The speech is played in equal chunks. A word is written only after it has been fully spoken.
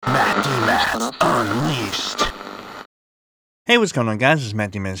Unleashed. Hey, what's going on, guys? It's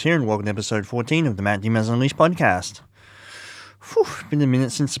Matt Dimez here, and welcome to episode 14 of the Matt Dimez Unleashed podcast. Whew, been a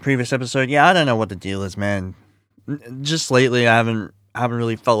minute since the previous episode. Yeah, I don't know what the deal is, man. Just lately, I haven't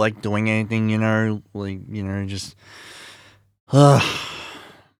really felt like doing anything, just... Well,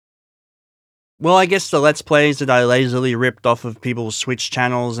 I guess the Let's Plays that I lazily ripped off of people's Switch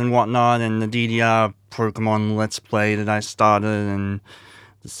channels and whatnot, and the DDR Pokémon Let's Play that I started, and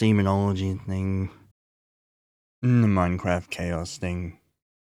the Semenology thing, and the Minecraft Chaos thing.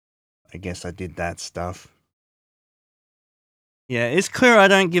 I guess I did that stuff. Yeah, it's clear I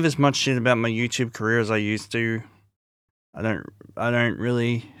don't give as much shit about my YouTube career as I used to. I don't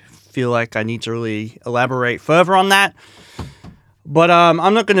really feel like I need to really elaborate further on that. But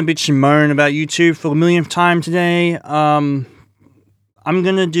I'm not going to bitch and moan about YouTube for the millionth time today. I'm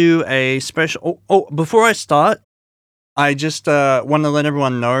going to do a special... before I start, I just want to let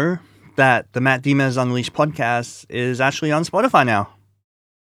everyone know that the Matt Dimez Unleashed podcast is actually on Spotify now.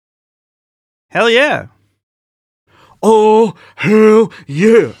 Hell yeah. Oh, hell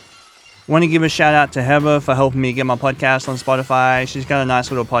yeah. Want to give a shout out to Heather for helping me get my podcast on Spotify. She's got a nice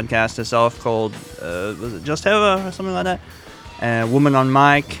little podcast herself called, was it Just Heather or something like that? Woman on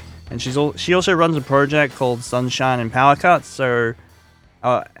Mic, and she also runs a project called Sunshine and Power Cuts. So,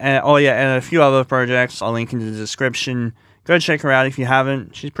 and a few other projects I'll link in the description. Go check her out if you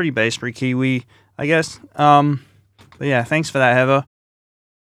haven't. She's pretty based for a Kiwi, I guess. But yeah, thanks for that, Heather.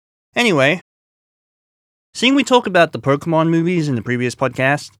 Anyway, seeing we talk about the Pokemon movies in the previous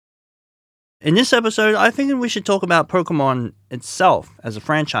podcast, in this episode, I think we should talk about Pokemon itself as a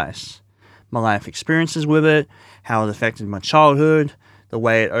franchise. My life experiences with it, how it affected my childhood, the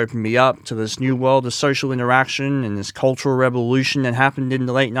way it opened me up to this new world of social interaction and this cultural revolution that happened in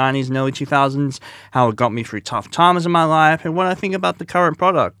the late 90s and early 2000s, how it got me through tough times in my life, and what I think about the current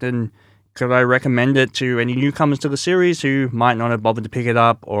product, and could I recommend it to any newcomers to the series who might not have bothered to pick it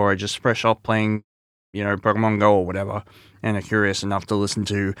up or are just fresh off playing, Pokemon Go or whatever, and are curious enough to listen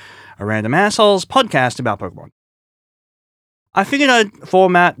to a random asshole's podcast about Pokemon. I figured I'd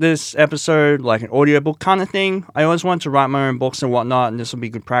format this episode like an audiobook kind of thing. I always wanted to write my own books and whatnot, and this will be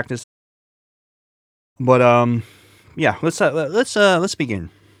good practice. But yeah, let's begin.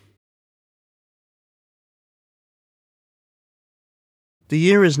 The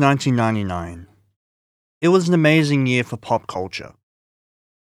year is 1999. It was an amazing year for pop culture.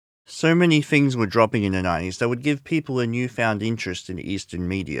 So many things were dropping in the 90s that would give people a newfound interest in Eastern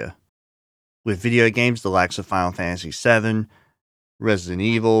media. With video games the likes of Final Fantasy VII, Resident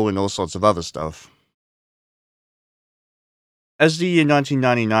Evil, and all sorts of other stuff. As the year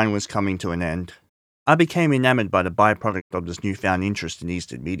 1999 was coming to an end, I became enamored by the byproduct of this newfound interest in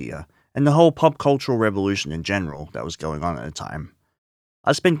Eastern media, and the whole pop cultural revolution in general that was going on at the time.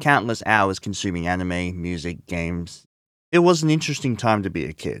 I spent countless hours consuming anime, music, games. It was an interesting time to be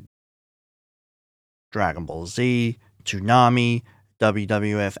a kid. Dragon Ball Z, Toonami,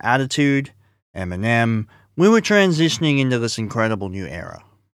 WWF Attitude, Eminem, we were transitioning into this incredible new era.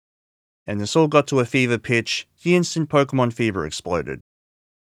 And this all got to a fever pitch the instant Pokemon fever exploded.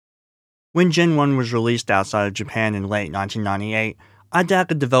 When Gen 1 was released outside of Japan in late 1998, I doubt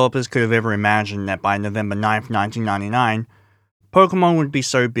the developers could have ever imagined that by November 9th, 1999, Pokemon would be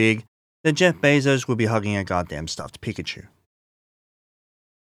so big that Jeff Bezos would be hugging a goddamn stuffed Pikachu.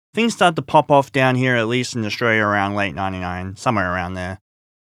 Things started to pop off down here, at least in Australia around late 99, somewhere around there.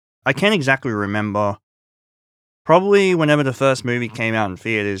 I can't exactly remember. Probably whenever the first movie came out in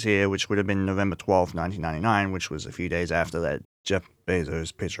theaters here, which would have been November 12th, 1999, which was a few days after that Jeff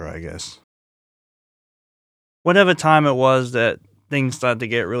Bezos picture, I guess. Whatever time it was that things started to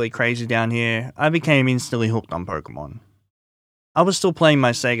get really crazy down here, I became instantly hooked on Pokemon. I was still playing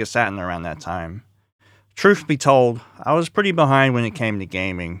my Sega Saturn around that time. Truth be told, I was pretty behind when it came to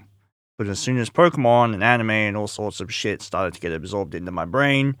gaming, but as soon as Pokemon and anime and all sorts of shit started to get absorbed into my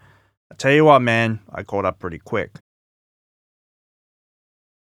brain, I tell you what, man, I caught up pretty quick.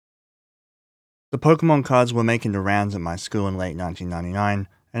 The Pokemon cards were making the rounds at my school in late 1999,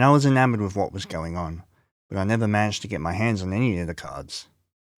 and I was enamored with what was going on, but I never managed to get my hands on any of the cards.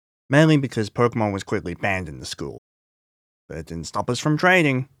 Mainly because Pokemon was quickly banned in the school. But it didn't stop us from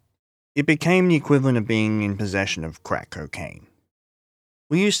trading. It became the equivalent of being in possession of crack cocaine.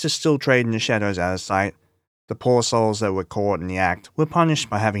 We used to still trade in the shadows out of sight. The poor souls that were caught in the act were punished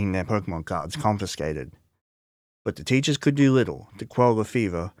by having their Pokemon cards confiscated. But the teachers could do little to quell the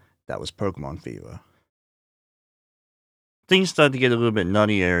fever that was Pokemon fever. Things started to get a little bit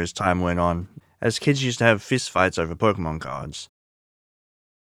nuttier as time went on, as kids used to have fistfights over Pokemon cards.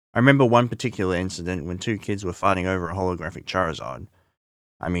 I remember one particular incident when two kids were fighting over a holographic Charizard.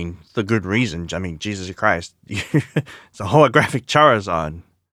 I mean, for good reason. I mean, Jesus Christ. It's a holographic Charizard.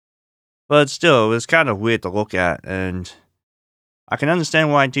 But still, it was kind of weird to look at, and I can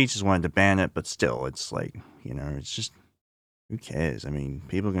understand why teachers wanted to ban it, but still, it's like, it's just, who cares? I mean,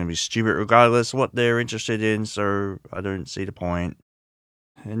 people are going to be stupid regardless of what they're interested in, so I don't see the point.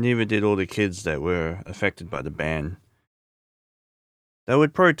 And neither did all the kids that were affected by the ban. They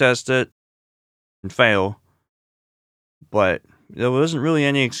would protest it and fail, but there wasn't really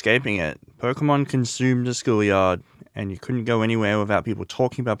any escaping it. Pokemon consumed the schoolyard, and you couldn't go anywhere without people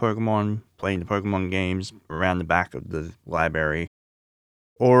talking about Pokemon, playing the Pokemon games around the back of the library,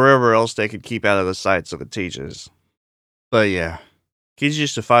 or wherever else they could keep out of the sights of the teachers. But yeah, kids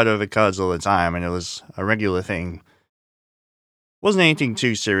used to fight over cards all the time, and it was a regular thing. Wasn't anything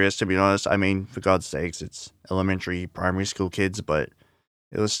too serious, to be honest. I mean, for God's sakes, it's elementary, primary school kids, but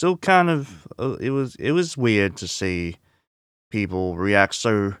it was still kind of, it was weird to see people react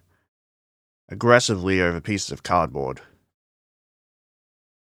so aggressively over pieces of cardboard.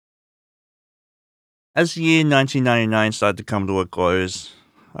 As the year 1999 started to come to a close,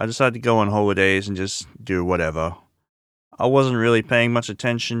 I decided to go on holidays and just do whatever. I wasn't really paying much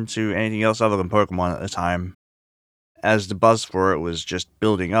attention to anything else other than Pokemon at the time, as the buzz for it was just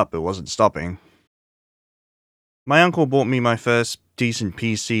building up, it wasn't stopping. My uncle bought me my first decent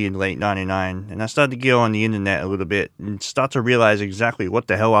PC in late 99, and I started to go on the internet a little bit and start to realize exactly what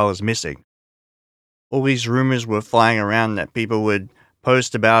the hell I was missing. All these rumors were flying around that people would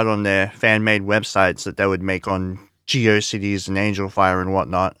post about on their fan-made websites that they would make on GeoCities and Angel Fire and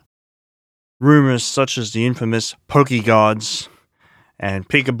whatnot. Rumors such as the infamous Pokegods and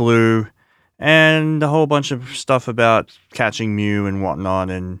Peekaboo and a whole bunch of stuff about catching Mew and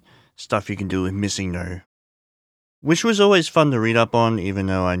whatnot and stuff you can do with Missing No. Which was always fun to read up on, even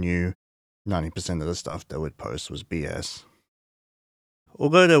though I knew 90% of the stuff they would post was BS.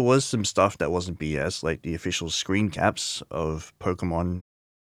 Although there was some stuff that wasn't BS, like the official screen caps of Pokemon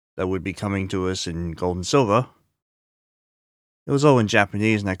that would be coming to us in Gold and Silver. It was all in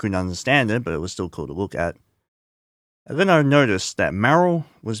Japanese and I couldn't understand it, but it was still cool to look at. And then I noticed that Marill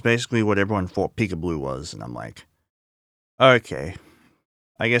was basically what everyone thought Peekaboo was, and I'm like, okay,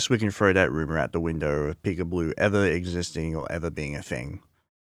 I guess we can throw that rumor out the window of Peekaboo ever existing or ever being a thing.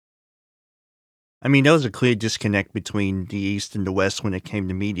 I mean, there was a clear disconnect between the East and the West when it came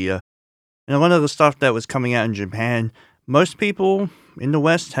to media, and a lot of the stuff that was coming out in Japan, most people in the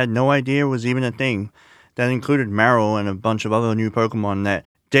West had no idea was even a thing. That included Marill and a bunch of other new Pokemon that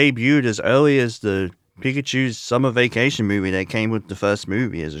debuted as early as the Pikachu's Summer Vacation movie that came with the first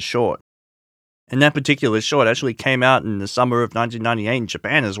movie as a short. And that particular short actually came out in the summer of 1998 in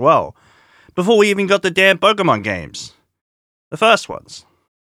Japan as well, before we even got the damn Pokemon games. The first ones.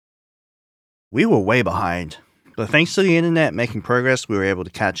 We were way behind, but thanks to the internet making progress, we were able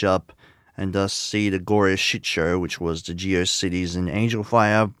to catch up and thus see the glorious shit show which was the GeoCities and Angel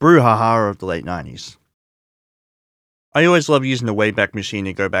Fire brouhaha of the late 90s. I always love using the Wayback Machine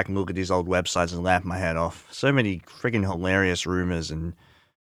to go back and look at these old websites and laugh my head off. So many friggin' hilarious rumors, and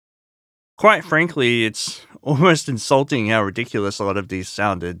quite frankly, it's almost insulting how ridiculous a lot of these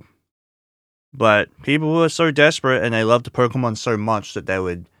sounded. But people were so desperate and they loved Pokemon so much that they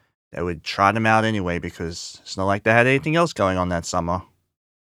would try them out anyway because it's not like they had anything else going on that summer.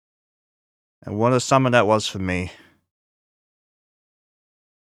 And what a summer that was for me.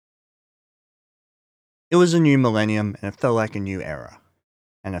 It was a new millennium and it felt like a new era.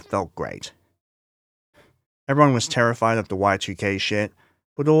 And it felt great. Everyone was terrified of the Y2K shit,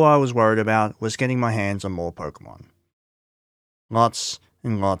 but all I was worried about was getting my hands on more Pokemon. Lots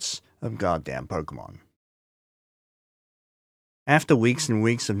and lots of goddamn Pokemon. After weeks and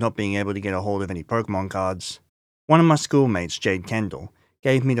weeks of not being able to get a hold of any Pokemon cards, one of my schoolmates, Jade Kendall,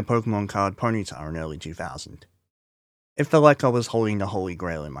 gave me the Pokemon card Ponyta in early 2000. It felt like I was holding the Holy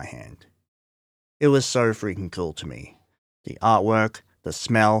Grail in my hand. It was so freaking cool to me. The artwork, the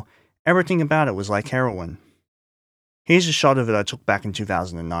smell, everything about it was like heroin. Here's a shot of it I took back in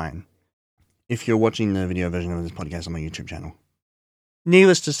 2009. If you're watching the video version of this podcast on my YouTube channel.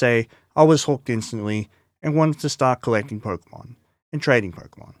 Needless to say, I was hooked instantly and wanted to start collecting Pokemon, and trading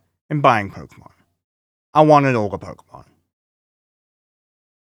Pokemon, and buying Pokemon. I wanted all the Pokemon.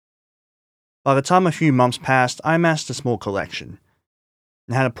 By the time a few months passed, I amassed a small collection,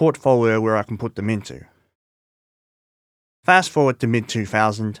 and had a portfolio where I can put them into. Fast forward to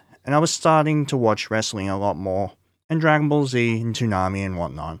mid-2000, and I was starting to watch wrestling a lot more, and Dragon Ball Z and Toonami and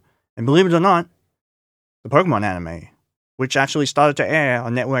whatnot, and believe it or not, the Pokemon anime, which actually started to air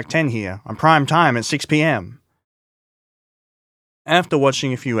on Network 10 here, on prime time at 6 p.m. After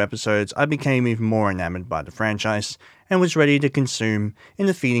watching a few episodes, I became even more enamored by the franchise and was ready to consume in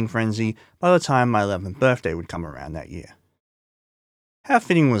the feeding frenzy by the time my 11th birthday would come around that year. How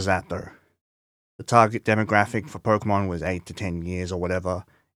fitting was that though? The target demographic for Pokemon was 8 to 10 years or whatever,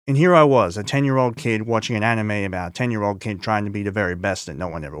 and here I was, a 10-year-old kid watching an anime about a 10-year-old kid trying to be the very best that no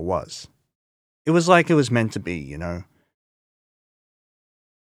one ever was. It was like it was meant to be, you know?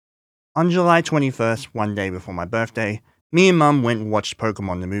 On July 21st, one day before my birthday, me and Mum went and watched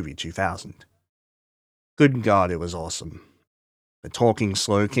Pokemon the movie 2000. Good God, it was awesome. The talking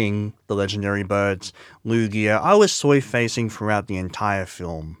Slowking, the legendary birds, Lugia, I was soy-facing throughout the entire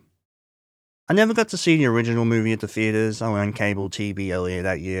film. I never got to see the original movie at the theaters, I learned cable TV earlier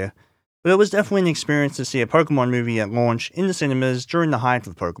that year, but it was definitely an experience to see a Pokemon movie at launch in the cinemas during the height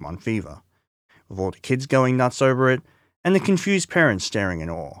of Pokemon fever, with all the kids going nuts over it, and the confused parents staring in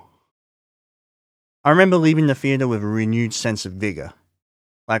awe. I remember leaving the theater with a renewed sense of vigor,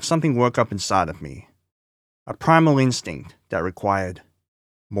 like something woke up inside of me, a primal instinct that required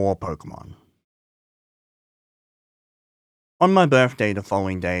more Pokemon. On my birthday the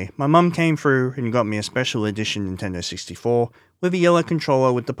following day, my mum came through and got me a special edition Nintendo 64 with a yellow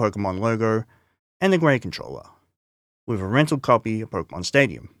controller with the Pokemon logo and a grey controller, with a rental copy of Pokemon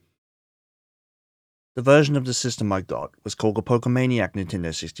Stadium. The version of the system I got was called the Pokemaniac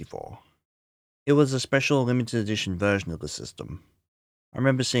Nintendo 64. It was a special limited edition version of the system. I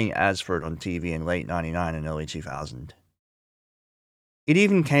remember seeing ads for it on TV in late 99 and early 2000. It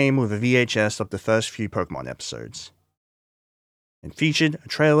even came with a VHS of the first few Pokemon episodes, and featured a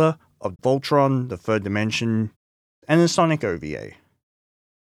trailer of Voltron, the Third Dimension, and the Sonic OVA.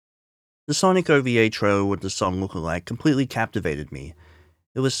 The Sonic OVA trailer with the song lookalike completely captivated me.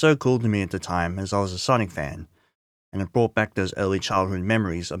 It was so cool to me at the time as I was a Sonic fan, and it brought back those early childhood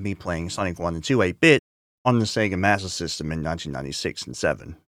memories of me playing Sonic 1 and 2 8-bit on the Sega Master System in 1996 and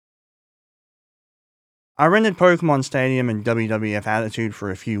 7. I rented Pokemon Stadium and WWF Attitude for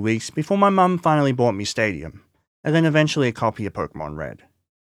a few weeks before my mum finally bought me Stadium, and then eventually a copy of Pokemon Red,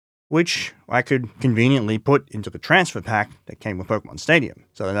 which I could conveniently put into the transfer pack that came with Pokemon Stadium,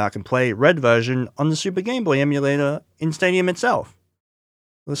 so that I could play Red version on the Super Game Boy emulator in Stadium itself.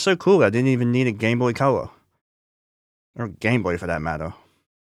 It was so cool I didn't even need a Game Boy Color. Or a Game Boy for that matter.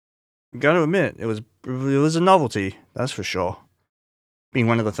 Gotta admit, it was a novelty, that's for sure. Being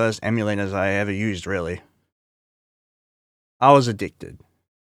one of the first emulators I ever used, really. I was addicted.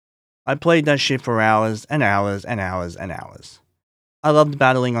 I played that shit for hours and hours and hours and hours. I loved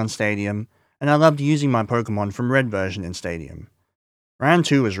battling on Stadium, and I loved using my Pokemon from Red version in Stadium. Round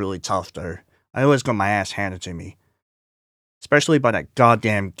 2 was really tough though. I always got my ass handed to me. Especially by that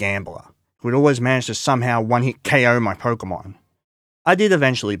goddamn gambler, who would always manage to somehow one-hit KO my Pokemon. I did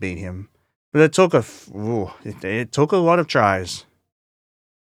eventually beat him, but it took a lot of tries.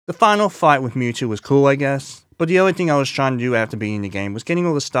 The final fight with Mewtwo was cool, I guess, but the only thing I was trying to do after beating the game was getting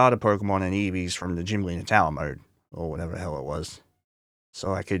all the starter Pokemon and Eevees from the Gym Leader Tower mode, or whatever the hell it was,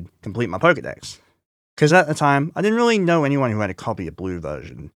 so I could complete my Pokedex. Because at the time, I didn't really know anyone who had a copy of Blue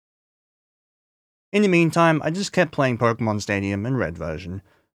version. In the meantime, I just kept playing Pokemon Stadium and Red version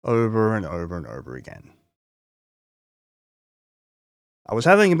over and over and over again. I was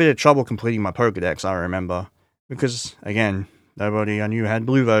having a bit of trouble completing my Pokedex, I remember, because, again, nobody I knew had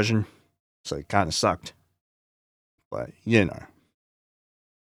Blue version, so it kinda sucked. But, you know.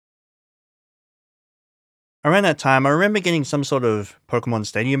 Around that time, I remember getting some sort of Pokemon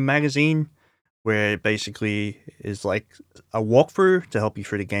Stadium magazine, where it basically is like a walkthrough to help you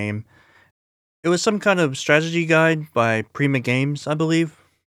through the game. It was some kind of strategy guide by Prima Games, I believe.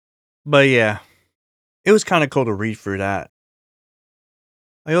 But yeah, it was kinda cool to read through that.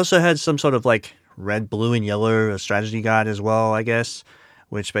 I also had some sort of like red, blue, and yellow a strategy guide as well, I guess,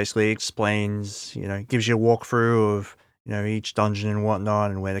 which basically explains, gives you a walkthrough of, each dungeon and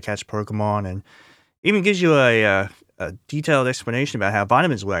whatnot and where to catch Pokemon, and even gives you a detailed explanation about how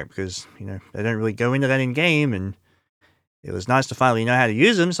vitamins work because, they don't really go into that in game, and it was nice to finally know how to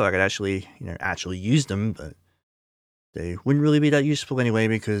use them so I could actually use them, but they wouldn't really be that useful anyway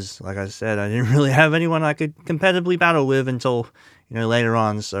because, like I said, I didn't really have anyone I could competitively battle with until, later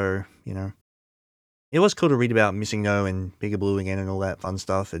on, so, It was cool to read about Missing No and Bigger Blue again and all that fun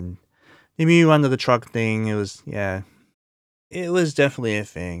stuff, and the Mew under the truck thing, it was definitely a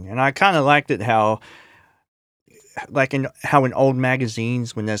thing, and I kind of liked it how in old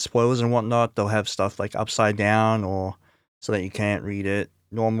magazines, when there's spoilers and whatnot, they'll have stuff like upside down or so that you can't read it.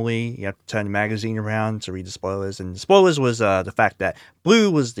 Normally, you have to turn the magazine around to read the spoilers, and the spoilers was the fact that Blue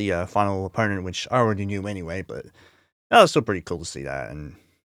was the final opponent, which I already knew anyway, but that was still pretty cool to see that. And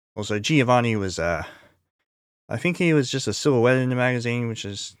also, Giovanni was, I think he was just a silhouette in the magazine, which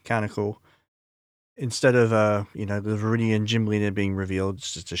is kind of cool. Instead of, the Viridian gym leader being revealed,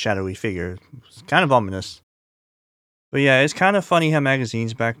 it's just a shadowy figure. It's kind of ominous. But yeah, it's kind of funny how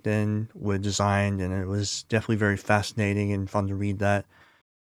magazines back then were designed, and it was definitely very fascinating and fun to read that.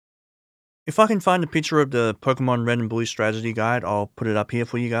 If I can find a picture of the Pokemon Red and Blue strategy guide, I'll put it up here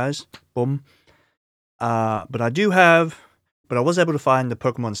for you guys. Boom. But I was able to find the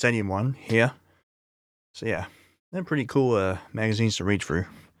Pokemon Stadium one here. So yeah, they're pretty cool magazines to read through.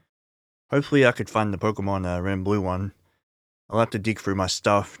 Hopefully I could find the Pokemon Red and Blue one. I'll have to dig through my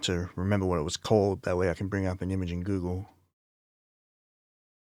stuff to remember what it was called. That way I can bring up an image in Google.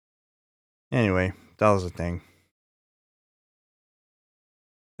 Anyway, that was the thing.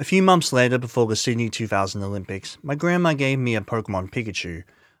 A few months later, before the Sydney 2000 Olympics, my grandma gave me a Pokemon Pikachu,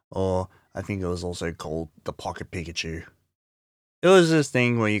 or I think it was also called the Pocket Pikachu. It was this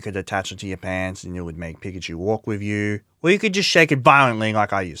thing where you could attach it to your pants and it would make Pikachu walk with you, or you could just shake it violently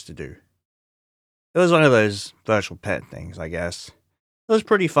like I used to do. It was one of those virtual pet things, I guess. It was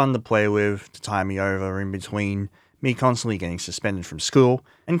pretty fun to play with, to tie me over in between me constantly getting suspended from school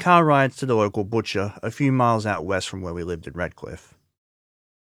and car rides to the local butcher a few miles out west from where we lived in Redcliffe.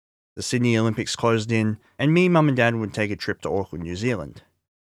 The Sydney Olympics closed in, and me, Mum and Dad would take a trip to Auckland, New Zealand,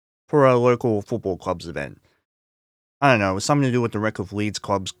 for a local football club's event. I don't know, it was something to do with the Redcliffe Leeds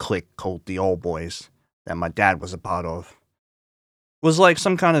club's clique called the Old Boys, that my dad was a part of. It was like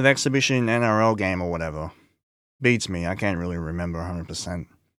some kind of exhibition NRL game or whatever. Beats me, I can't really remember 100%.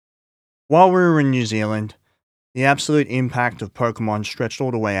 While we were in New Zealand, the absolute impact of Pokemon stretched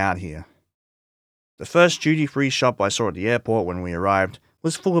all the way out here. The first duty-free shop I saw at the airport when we arrived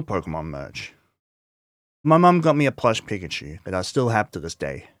was full of Pokemon merch. My mum got me a plush Pikachu that I still have to this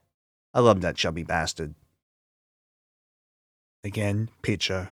day. I love that chubby bastard. Again,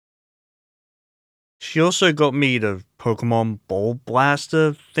 picture. She also got me the Pokemon Ball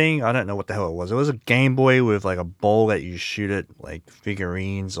Blaster thing. I don't know what the hell it was. It was a Game Boy with like a ball that you shoot at like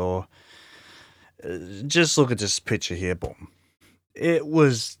figurines or... just look at this picture here. Boom. It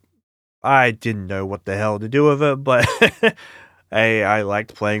was... I didn't know what the hell to do with it, but I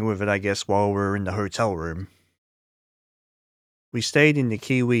liked playing with it, I guess, while we were in the hotel room. We stayed in the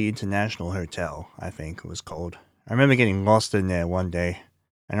Kiwi International Hotel, I think it was called. I remember getting lost in there one day,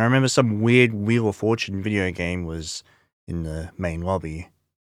 and I remember some weird Wheel of Fortune video game was in the main lobby.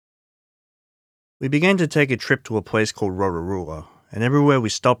 We began to take a trip to a place called Rotorua, and everywhere we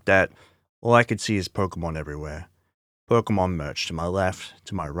stopped at, all I could see is Pokemon everywhere. Pokemon merch to my left,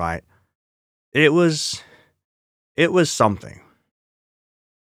 to my right. It was something.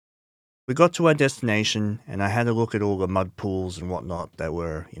 We got to our destination, and I had a look at all the mud pools and whatnot that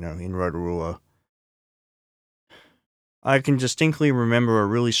were, in Rotorua. I can distinctly remember a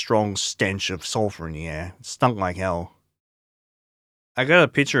really strong stench of sulfur in the air. It stunk like hell. I got a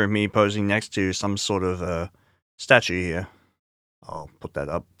picture of me posing next to some sort of statue here. I'll put that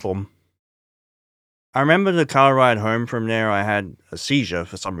up. Boom. I remember the car ride home from there, I had a seizure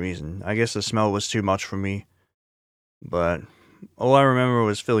for some reason. I guess the smell was too much for me. But all I remember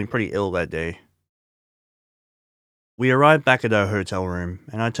was feeling pretty ill that day. We arrived back at our hotel room,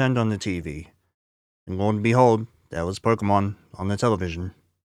 and I turned on the TV. And lo and behold, there was Pokemon on the television.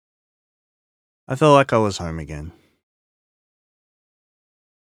 I felt like I was home again.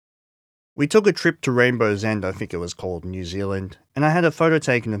 We took a trip to Rainbow's End, I think it was called, New Zealand, and I had a photo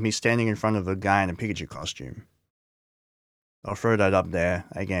taken of me standing in front of a guy in a Pikachu costume. I'll throw that up there,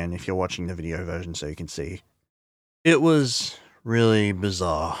 again, if you're watching the video version so you can see. It was really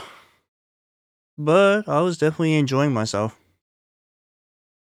bizarre. But I was definitely enjoying myself.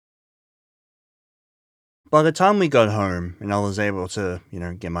 By the time we got home, and I was able to,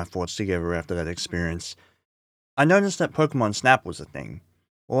 get my thoughts together after that experience, I noticed that Pokemon Snap was a thing.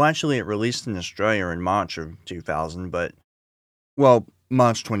 Well, actually, it released in Australia in March of 2000,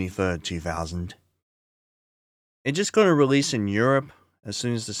 March 23rd, 2000. It just got a release in Europe as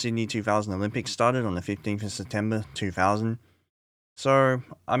soon as the Sydney 2000 Olympics started on the 15th of September, 2000. So,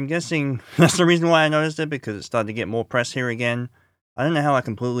 I'm guessing that's the reason why I noticed it, because it started to get more press here again. I don't know how I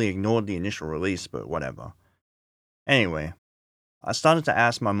completely ignored the initial release, but whatever. Anyway, I started to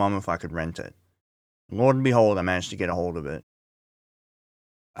ask my mum if I could rent it. Lord and behold, I managed to get a hold of it.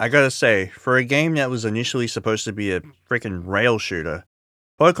 I gotta say, for a game that was initially supposed to be a freaking rail shooter,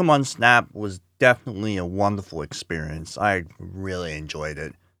 Pokemon Snap was definitely a wonderful experience. I really enjoyed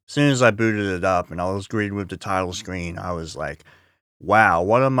it. As soon as I booted it up and I was greeted with the title screen, I was like, wow,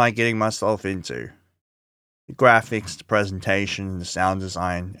 what am I getting myself into? The graphics, the presentation, the sound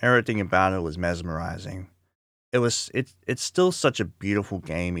design, everything about it was mesmerizing. It's still such a beautiful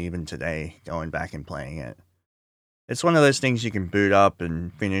game even today, going back and playing it. It's one of those things you can boot up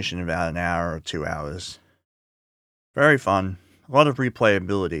and finish in about an hour or 2 hours. Very fun. A lot of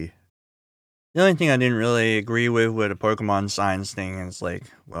replayability. The only thing I didn't really agree with the Pokemon science thing is like,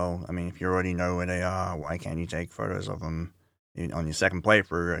 well, I mean, if you already know where they are, why can't you take photos of them on your second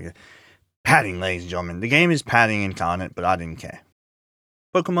playthrough? Padding, ladies and gentlemen. The game is padding incarnate, but I didn't care.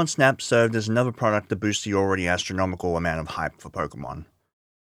 Pokemon Snap served as another product to boost the already astronomical amount of hype for Pokemon,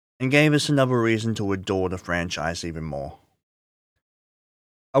 and gave us another reason to adore the franchise even more.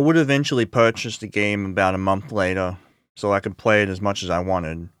 I would eventually purchase the game about a month later, so I could play it as much as I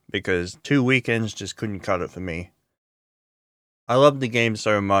wanted, because 2 weekends just couldn't cut it for me. I loved the game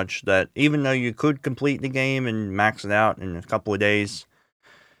so much that even though you could complete the game and max it out in a couple of days,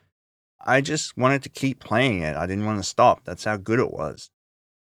 I just wanted to keep playing it. I didn't want to stop. That's how good it was.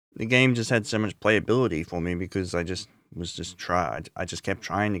 The game just had so much playability for me because I just kept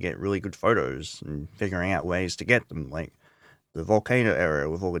trying to get really good photos and figuring out ways to get them, like the volcano area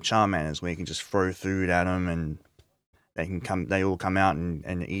with all the Charmanders where you can just throw food at them and they all come out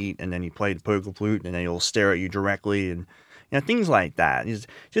and eat, and then you play the poker flute and they all stare at you directly, and things like that.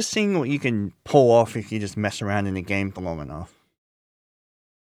 Just seeing what you can pull off if you just mess around in the game for long enough.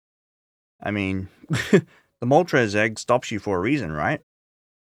 I mean, the Moltres egg stops you for a reason, right?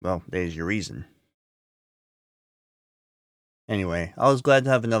 Well, there's your reason. Anyway, I was glad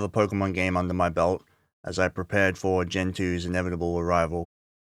to have another Pokemon game under my belt as I prepared for Gen 2's inevitable arrival.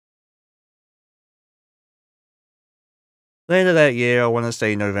 Later that year, I want to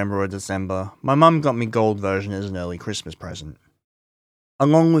say November or December, my mum got me Gold version as an early Christmas present,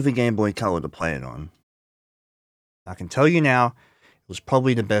 along with a Game Boy Color to play it on. I can tell you now, it was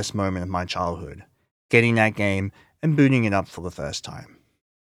probably the best moment of my childhood, getting that game and booting it up for the first time.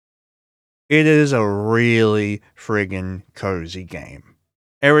 It is a really friggin' cozy game.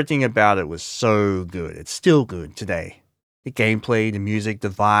 Everything about it was so good. It's still good today. The gameplay, the music, the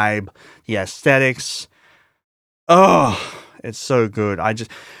vibe, the aesthetics. Oh, it's so good.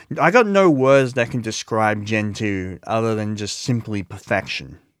 I got no words that can describe Gen 2 other than just simply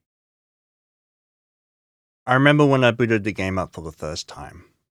perfection. I remember when I booted the game up for the first time.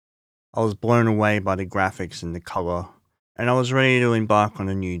 I was blown away by the graphics and the color, and I was ready to embark on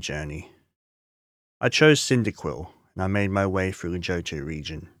a new journey. I chose Cyndaquil, and I made my way through the Johto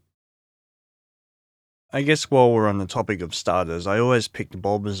region. I guess while we're on the topic of starters, I always picked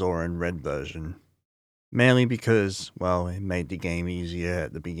Bulbasaur in Red version. Mainly because, well, it made the game easier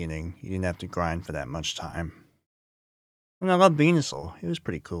at the beginning. You didn't have to grind for that much time. And I love Venusaur. It was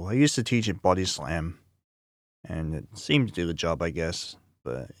pretty cool. I used to teach it Body Slam, and it seemed to do the job, I guess,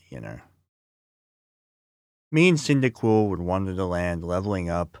 but, Me and Cyndaquil would wander the land, leveling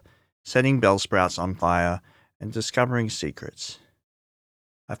up, setting Bellsprouts on fire, and discovering secrets.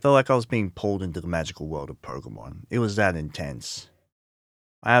 I felt like I was being pulled into the magical world of Pokemon. It was that intense.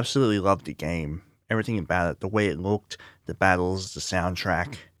 I absolutely loved the game. Everything about it, the way it looked, the battles, the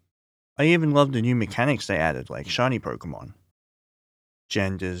soundtrack. I even loved the new mechanics they added, like shiny Pokemon.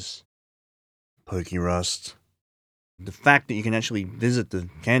 Genders, Pokerust. The fact that you can actually visit the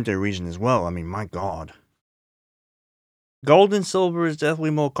Kanto region as well, I mean, my god. Gold and Silver is definitely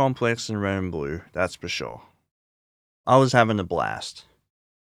more complex than Red and Blue, that's for sure. I was having a blast.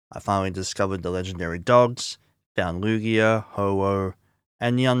 I finally discovered the legendary dogs, found Lugia, Ho-Oh,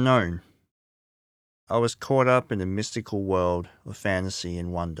 and the unknown. I was caught up in the mystical world of fantasy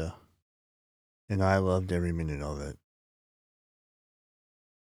and wonder, and I loved every minute of it.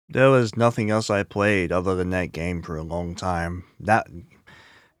 There was nothing else I played other than that game for a long time. That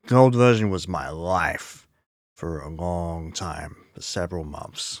Gold version was my life for a long time, for several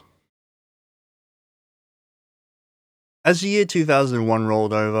months. As the year 2001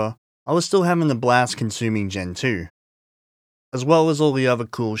 rolled over, I was still having a blast consuming Gen 2, as well as all the other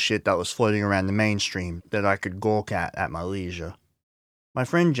cool shit that was floating around the mainstream that I could gawk at my leisure. My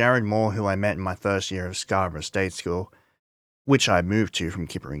friend Jared Moore, who I met in my first year of Scarborough State School, which I moved to from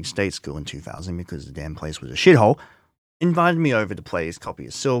Kippering State School in 2000 because the damn place was a shithole, invited me over to play his copy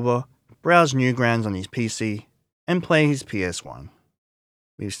of Silver, browse Newgrounds on his PC, and play his PS1.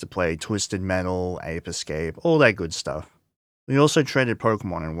 We used to play Twisted Metal, Ape Escape, all that good stuff. We also traded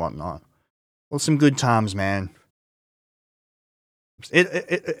Pokemon and whatnot. Well, some good times, man.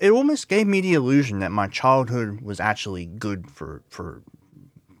 It almost gave me the illusion that my childhood was actually good for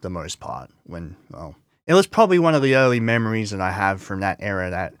the most part. It was probably one of the early memories that I have from that era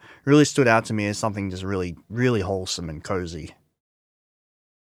that really stood out to me as something just really, really wholesome and cozy.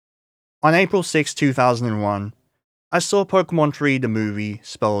 On April 6, 2001, I saw Pokémon 3, the movie,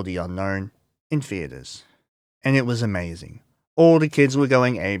 Spell of the Unknown, in theaters. And it was amazing. All the kids were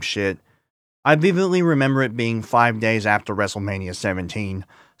going apeshit. I vividly remember it being 5 days after WrestleMania 17,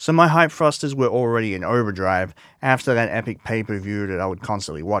 so my hype thrusters were already in overdrive after that epic pay-per-view that I would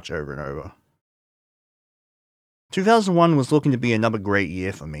constantly watch over and over. 2001 was looking to be another great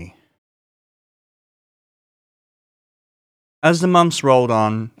year for me. As the months rolled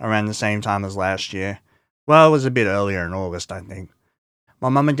on, around the same time as last year, well, it was a bit earlier in August, I think, my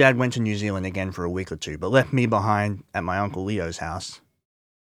mum and dad went to New Zealand again for a week or two, but left me behind at my Uncle Leo's house.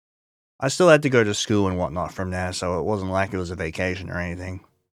 I still had to go to school and whatnot from there, so it wasn't like it was a vacation or anything.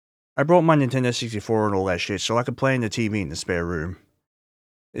 I brought my Nintendo 64 and all that shit so I could play in the TV in the spare room.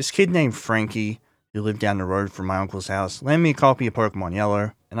 This kid named Frankie, who lived down the road from my uncle's house, lent me a copy of Pokémon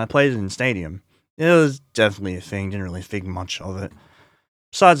Yellow, and I played it in Stadium. It was definitely a thing, didn't really think much of it.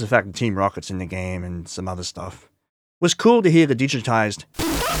 Besides the fact that Team Rocket's in the game and some other stuff. It was cool to hear the digitized,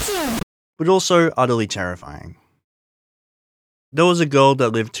 but also utterly terrifying. There was a girl that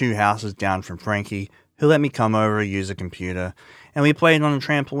lived 2 houses down from Frankie who let me come over, use a computer, and we played on a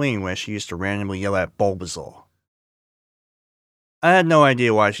trampoline where she used to randomly yell at Bulbasaur. I had no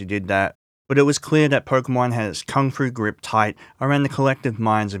idea why she did that, but it was clear that Pokemon had its kung fu grip tight around the collective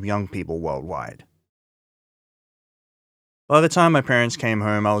minds of young people worldwide. By the time my parents came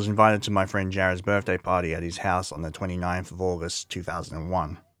home, I was invited to my friend Jared's birthday party at his house on the 29th of August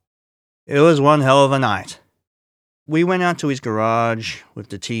 2001. It was one hell of a night. We went out to his garage, with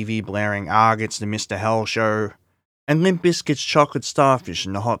the TV blaring It's the Mr. Hell Show, and Limp Bizkit's Chocolate Starfish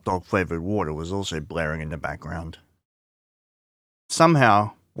and the hot dog flavoured water was also blaring in the background.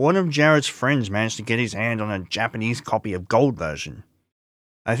 Somehow, one of Jared's friends managed to get his hand on a Japanese copy of Gold version.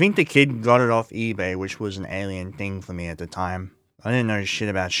 I think the kid got it off eBay, which was an alien thing for me at the time. I didn't know shit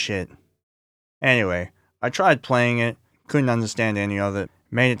about shit. Anyway, I tried playing it, couldn't understand any of it,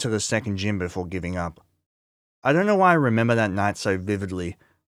 made it to the second gym before giving up. I don't know why I remember that night so vividly.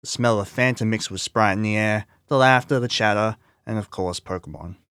 The smell of Fanta mixed with Sprite in the air, the laughter, the chatter, and of course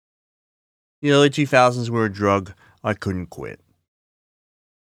Pokemon. The early 2000s were a drug I couldn't quit.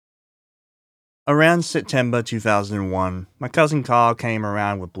 Around September 2001, my cousin Carl came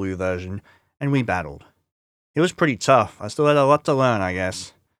around with Blue version, and we battled. It was pretty tough. I still had a lot to learn, I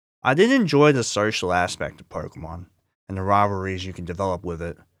guess. I did enjoy the social aspect of Pokemon, and the rivalries you can develop with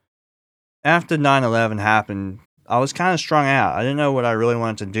it. After 9/11 happened, I was kind of strung out. I didn't know what I really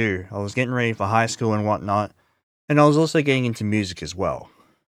wanted to do. I was getting ready for high school and whatnot, and I was also getting into music as well.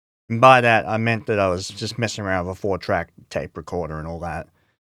 And by that, I meant that I was just messing around with a 4-track tape recorder and all that.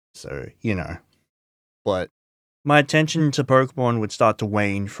 So, But my attention to Pokemon would start to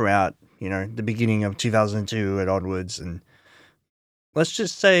wane throughout, the beginning of 2002 and onwards, and let's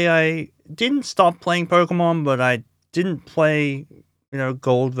just say I didn't stop playing Pokemon, but I didn't play,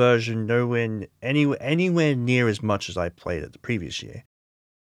 Gold version anywhere near as much as I played it the previous year.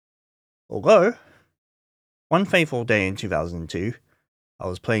 Although, one fateful day in 2002, I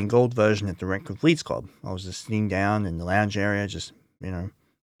was playing Gold version at the Rent Completes Club. I was just sitting down in the lounge area, just,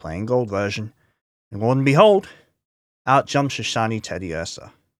 playing Gold version. And lo and behold, out jumps a shiny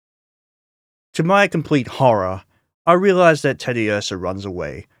Teddiursa. To my complete horror, I realized that Teddiursa runs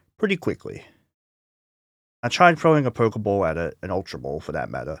away pretty quickly. I tried throwing a Pokeball at it, an Ultra Ball for that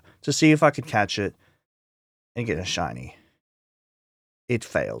matter, to see if I could catch it and get a shiny. It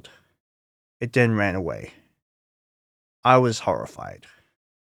failed. It then ran away. I was horrified.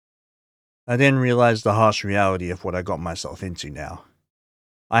 I then realized the harsh reality of what I got myself into now.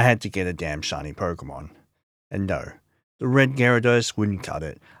 I had to get a damn shiny Pokemon. And no, the red Gyarados wouldn't cut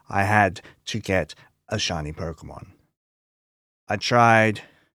it. I had to get a shiny Pokemon. I tried,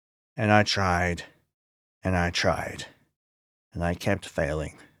 and I tried, and I tried, and I kept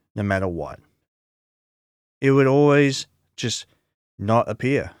failing, no matter what. It would always just not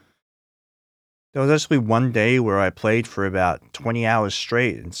appear. There was actually one day where I played for about 20 hours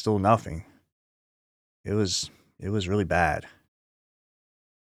straight and still nothing. It was really bad.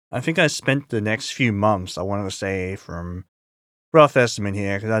 I think I spent the next few months, I want to say from rough estimate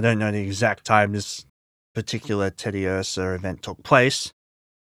here, because I don't know the exact time this particular Teddiursa event took place,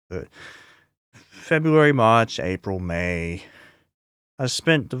 but February, March, April, May, I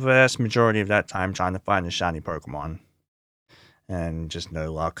spent the vast majority of that time trying to find a shiny Pokemon, and just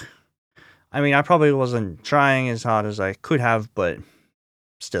no luck. I mean, I probably wasn't trying as hard as I could have, but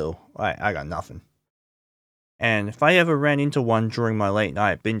still, I got nothing. And if I ever ran into one during my late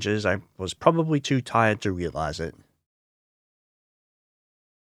night binges, I was probably too tired to realize it.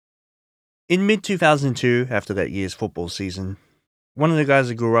 In mid-2002, after that year's football season, one of the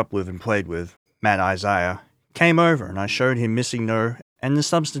guys I grew up with and played with, Matt Isaiah, came over and I showed him Missing No and the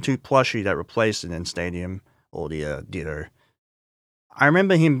substitute plushie that replaced it in Stadium, or the Ditto. I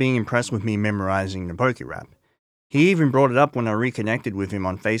remember him being impressed with me memorizing the Pokérap. He even brought it up when I reconnected with him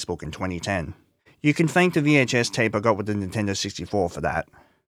on Facebook in 2010. You can thank the VHS tape I got with the Nintendo 64 for that.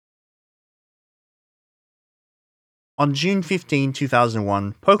 On June 15,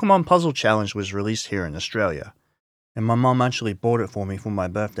 2001, Pokémon Puzzle Challenge was released here in Australia, and my mum actually bought it for me for my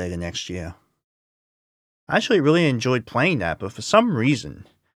birthday the next year. I actually really enjoyed playing that, but for some reason,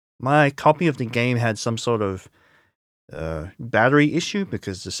 my copy of the game had some sort of battery issue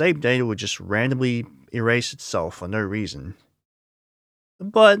because the save data would just randomly erase itself for no reason.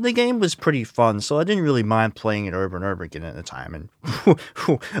 But the game was pretty fun, so I didn't really mind playing it over and over again at the time. And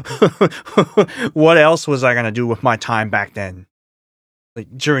what else was I gonna do with my time back then? Like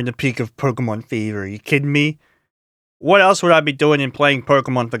during the peak of Pokemon fever, are you kidding me? What else would I be doing in playing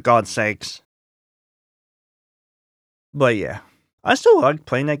Pokemon, for God's sakes? But yeah, I still like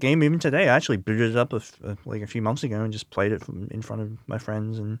playing that game even today. I actually booted it up like a few months ago and just played it in front of my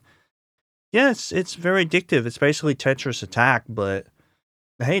friends. And yeah, it's very addictive. It's basically Tetris Attack, but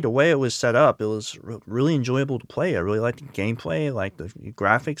hey, the way it was set up, it was really enjoyable to play. I really liked the gameplay, like the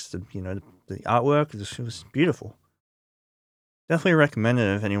graphics, the artwork. It was beautiful. Definitely recommend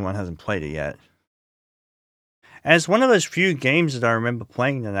it if anyone hasn't played it yet. As one of those few games that I remember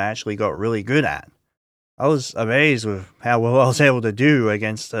playing that I actually got really good at. I was amazed with how well I was able to do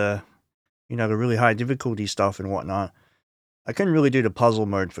against the really high difficulty stuff and whatnot. I couldn't really do the puzzle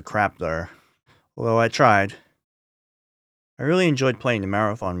mode for crap though, although I tried. I really enjoyed playing the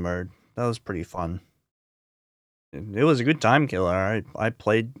marathon mode. That was pretty fun. It was a good time killer. I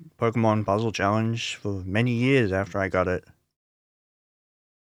played Pokemon Puzzle Challenge for many years after I got it.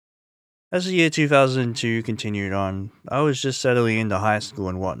 As the year 2002 continued on, I was just settling into high school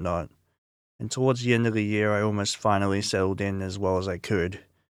and whatnot. And towards the end of the year, I almost finally settled in as well as I could.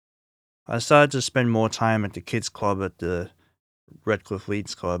 I started to spend more time at the kids' club at the Redcliffe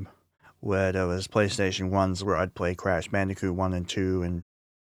Leeds Club, where there was PlayStation 1s where I'd play Crash Bandicoot 1 and 2, and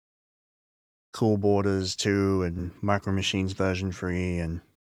Cool Borders 2, and Micro Machines version 3, and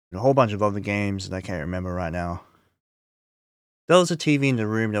a whole bunch of other games that I can't remember right now. There was a TV in the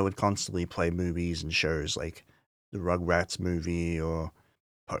room that would constantly play movies and shows like the Rugrats movie or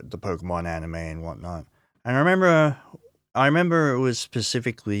the Pokemon anime and whatnot. And I remember it was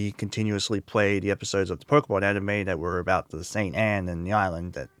specifically continuously played the episodes of the Pokemon anime that were about the St. Anne and the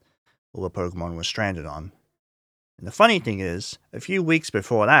island that all the Pokemon were stranded on. And the funny thing is, a few weeks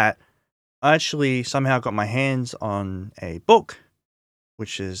before that, I actually somehow got my hands on a book,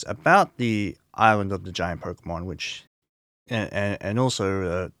 which is about the island of the giant Pokemon, and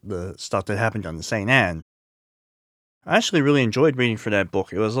also the stuff that happened on the St. Anne. I actually really enjoyed reading for that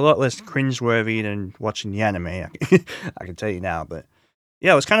book. It was a lot less cringeworthy than watching the anime, I can tell you now. But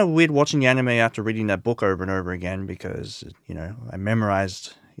yeah, it was kind of weird watching the anime after reading that book over and over again because, I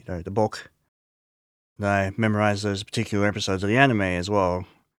memorized, the book. And I memorized those particular episodes of the anime as well.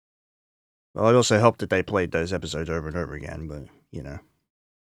 Well, it also helped that they played those episodes over and over again, but, Yeah,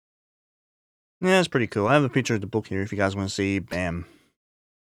 it's pretty cool. I have a picture of the book here if you guys want to see. Bam.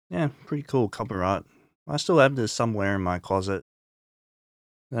 Yeah, pretty cool cover art. I still have this somewhere in my closet.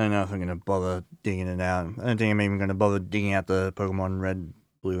 I don't know if I'm going to bother digging it out. I don't think I'm even going to bother digging out the Pokemon Red,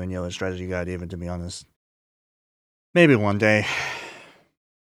 Blue, and Yellow strategy guide even, to be honest. Maybe one day.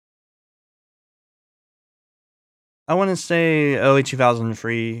 I want to say early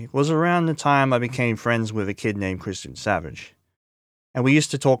 2003 was around the time I became friends with a kid named Christian Savage. And we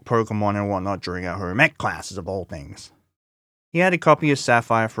used to talk Pokemon and whatnot during our home ec classes of all things. He had a copy of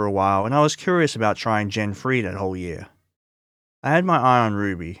Sapphire for a while, and I was curious about trying Gen 3 that whole year. I had my eye on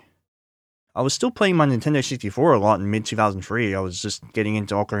Ruby. I was still playing my Nintendo 64 a lot in mid-2003. I was just getting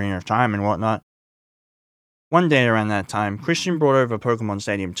into Ocarina of Time and whatnot. One day around that time, Christian brought over Pokemon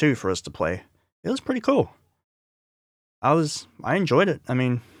Stadium 2 for us to play. It was pretty cool. I enjoyed it. I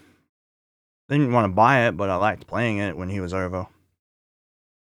mean, I didn't want to buy it, but I liked playing it when he was over.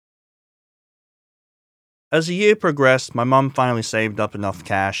 As the year progressed, my mum finally saved up enough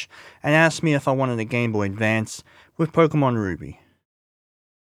cash and asked me if I wanted a Game Boy Advance with Pokemon Ruby.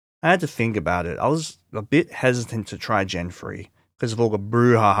 I had to think about it. I was a bit hesitant to try Gen 3 because of all the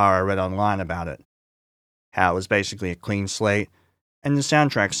brouhaha I read online about it. How it was basically a clean slate, and the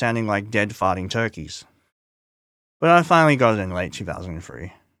soundtrack sounding like dead farting turkeys. But I finally got it in late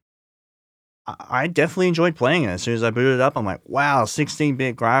 2003. I definitely enjoyed playing it. As soon as I booted it up, I'm like, wow,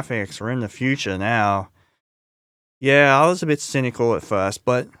 16-bit graphics, we're in the future now. Yeah, I was a bit cynical at first,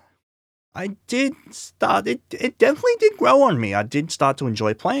 but I did start, it definitely did grow on me. I did start to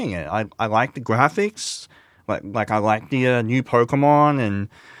enjoy playing it. I like the graphics, like I like the new Pokemon, and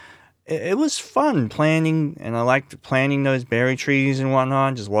it was fun planting, and I liked planting those berry trees and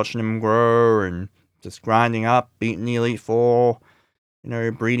whatnot, just watching them grow and just grinding up, beating the Elite Four,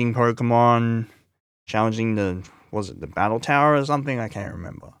 breeding Pokemon, challenging was it the Battle Tower or something? I can't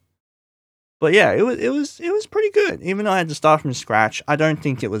remember. But yeah, it was pretty good. Even though I had to start from scratch, I don't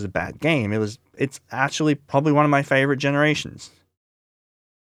think it was a bad game. It's actually probably one of my favorite generations.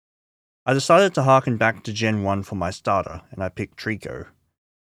 I decided to harken back to Gen 1 for my starter, and I picked Trico.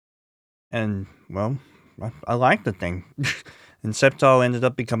 And, well, I liked the thing. And Sceptile ended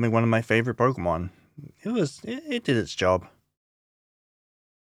up becoming one of my favorite Pokemon. It did its job.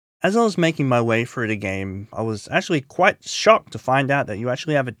 As I was making my way through the game, I was actually quite shocked to find out that you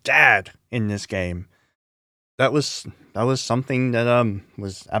actually have a dad in this game. That was something that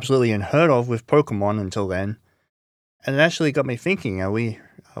was absolutely unheard of with Pokemon until then. And it actually got me thinking, are we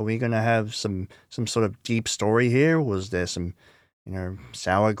gonna have some sort of deep story here? Was there some,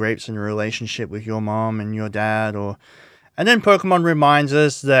 sour grapes in a relationship with your mom and your dad, or and then Pokemon reminds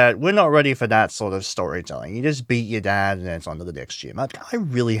us that we're not ready for that sort of storytelling. You just beat your dad and then it's on to the next gym. I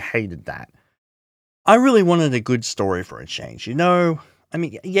really hated that. I really wanted a good story for a change, I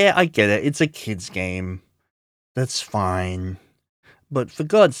mean, yeah, I get it. It's a kid's game. That's fine. But for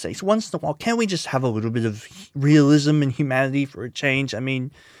God's sakes, once in a while, can't we just have a little bit of realism and humanity for a change? I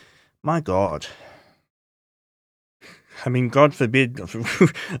mean, my God. I mean, God forbid,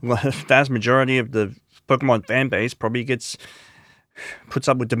 the vast majority of the Pokemon fan base probably puts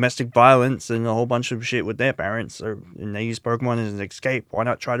up with domestic violence and a whole bunch of shit with their parents, and they use Pokemon as an escape. Why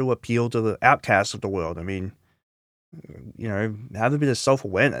not try to appeal to the outcasts of the world? I mean, have a bit of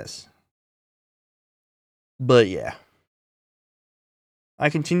self-awareness. But yeah.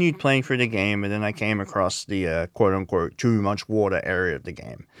 I continued playing through the game, and then I came across the quote-unquote too much water area of the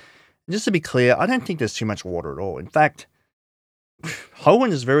game. And just to be clear, I don't think there's too much water at all. In fact,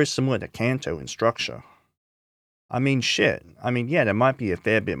 Hoenn is very similar to Kanto in structure. I mean, shit. I mean, yeah, there might be a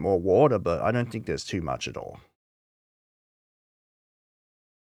fair bit more water, but I don't think there's too much at all.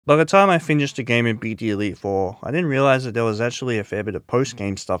 By the time I finished the game and beat the Elite Four, I didn't realize that there was actually a fair bit of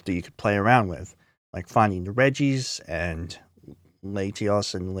post-game stuff that you could play around with, like finding the Regis and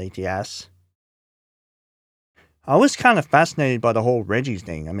Latios and Latias. I was kind of fascinated by the whole Regis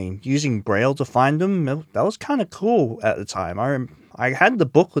thing. I mean, using Braille to find them, that was kind of cool at the time. I had the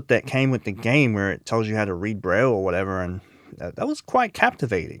booklet that came with the game where it tells you how to read Braille or whatever, and that was quite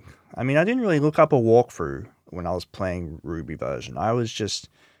captivating. I mean, I didn't really look up a walkthrough when I was playing Ruby version. I was just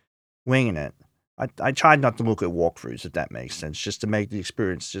winging it. I tried not to look at walkthroughs, if that makes sense, just to make the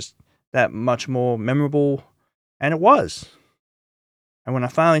experience just that much more memorable, and it was. And when I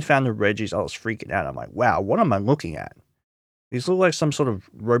finally found the Regis, I was freaking out. I'm like, wow, what am I looking at? These look like some sort of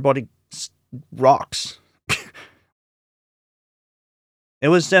robotic rocks. It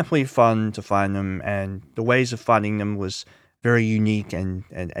was definitely fun to find them, and the ways of finding them was very unique and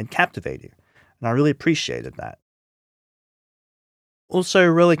captivating. And I really appreciated that. Also,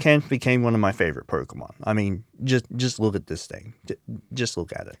 Relicanth became one of my favorite Pokemon. I mean, just look at this thing. Just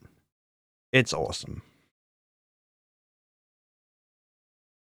look at it. It's awesome.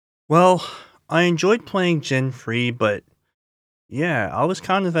 Well, I enjoyed playing Gen 3, but yeah, I was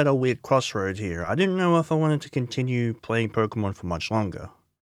kind of at a weird crossroads here. I didn't know if I wanted to continue playing Pokemon for much longer.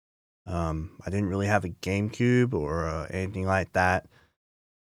 I didn't really have a GameCube or anything like that.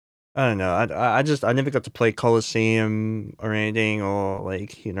 I don't know. I never got to play Coliseum or anything, or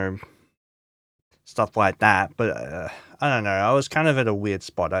like stuff like that. But I don't know. I was kind of at a weird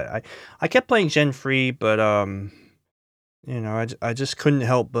spot. I kept playing Gen 3, but I just couldn't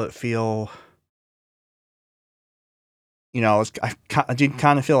help but feel. I did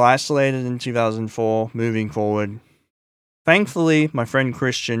kind of feel isolated in 2004 moving forward. Thankfully, my friend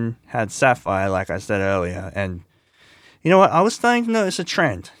Christian had Sapphire, like I said earlier, and you know what? I was starting to notice a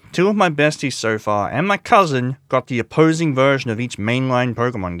trend. Two of my besties so far, and my cousin, got the opposing version of each mainline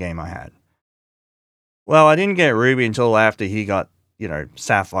Pokemon game I had. Well, I didn't get Ruby until after he got,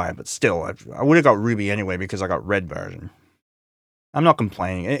 Sapphire, but still, I would have got Ruby anyway because I got Red version. I'm not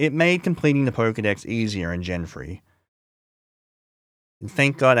complaining. It made completing the Pokedex easier in Gen 3. And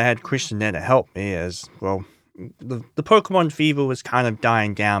thank God I had Christian there to help me, as, well, the Pokemon fever was kind of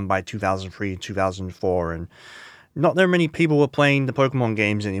dying down by 2003, 2004, and not that many people were playing the Pokemon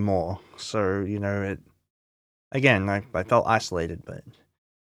games anymore. So, I felt isolated, but,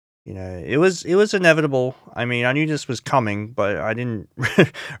 it was inevitable. I mean, I knew this was coming, but I didn't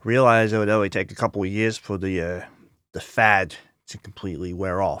realize it would only take a couple of years for the fad to completely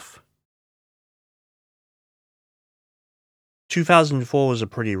wear off. 2004 was a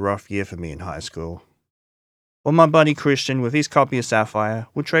pretty rough year for me in high school. Well, my buddy Christian, with his copy of Sapphire,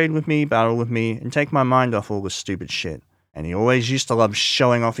 would trade with me, battle with me, and take my mind off all this stupid shit. And he always used to love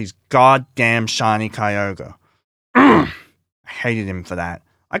showing off his goddamn shiny Kyogre. I hated him for that.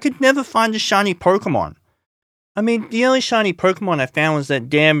 I could never find a shiny Pokemon. I mean, the only shiny Pokemon I found was that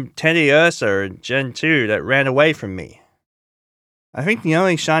damn Teddiursa in Gen 2 that ran away from me. I think the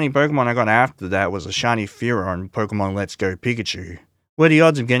only shiny Pokemon I got after that was a shiny Fearow in Pokemon Let's Go Pikachu, where the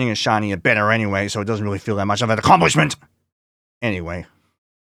odds of getting a shiny are better anyway, so it doesn't really feel that much of an accomplishment. Anyway,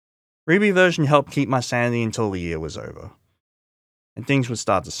 Ruby version helped keep my sanity until the year was over, and things would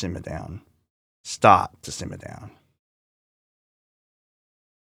start to simmer down.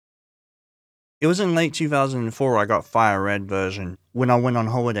 It was in late 2004 I got Fire Red version, when I went on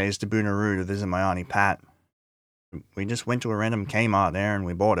holidays to Bonnaroo to visit my auntie Pat. We just went to a random Kmart there and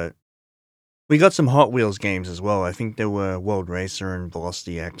we bought it. We got some Hot Wheels games as well. I think there were World Racer and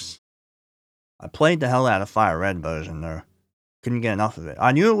Velocity X. I played the hell out of Fire Red version though. Couldn't get enough of it.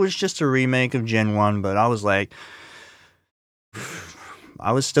 I knew it was just a remake of Gen 1, but I was like,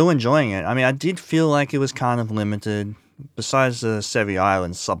 I was still enjoying it. I mean, I did feel like it was kind of limited, besides the Sevi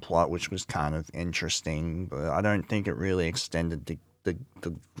Island subplot, which was kind of interesting, but I don't think it really extended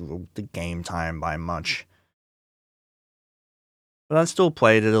the game time by much. But I still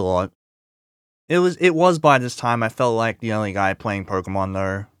played it a lot. It was by this time I felt like the only guy playing Pokemon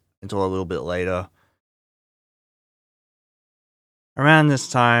though, until a little bit later. Around this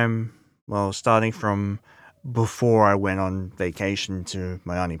time, well, starting from before I went on vacation to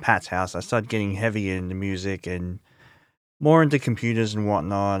my auntie Pat's house, I started getting heavier into music and more into computers and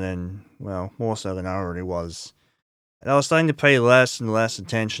whatnot, and, well, more so than I already was. And I was starting to pay less and less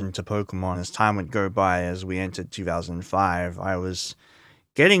attention to Pokemon as time would go by. As we entered 2005, I was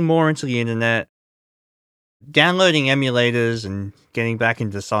getting more into the internet, downloading emulators and getting back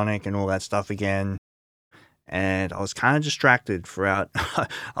into Sonic and all that stuff again. And I was kind of distracted throughout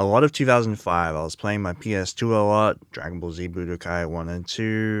a lot of 2005. I was playing my PS2 a lot, Dragon Ball Z Budokai 1 and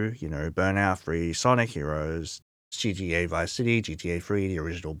 2, Burnout 3, Sonic Heroes, GTA Vice City, GTA 3, the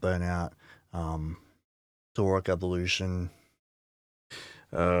original Burnout, Torok Evolution,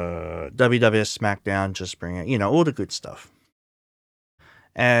 WWS SmackDown, just bring it, all the good stuff.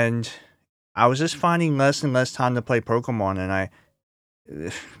 And I was just finding less and less time to play Pokemon, and I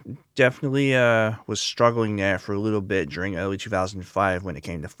definitely was struggling there for a little bit during early 2005 when it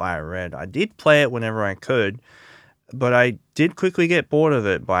came to Fire Red. I did play it whenever I could, but I did quickly get bored of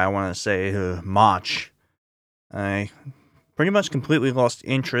it by, I want to say, March. I pretty much completely lost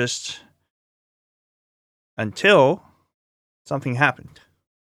interest until something happened.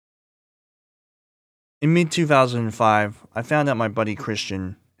 In mid-2005, I found out my buddy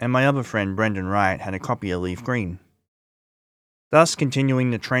Christian and my other friend Brendan Wright had a copy of Leaf Green, thus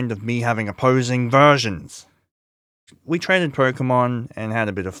continuing the trend of me having opposing versions. We traded Pokemon and had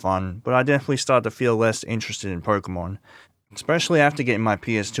a bit of fun, but I definitely started to feel less interested in Pokemon, especially after getting my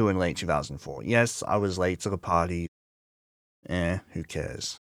PS2 in late 2004. Yes, I was late to the party. Who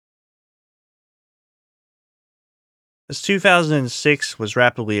cares? As 2006 was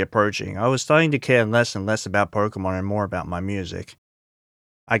rapidly approaching, I was starting to care less and less about Pokemon and more about my music.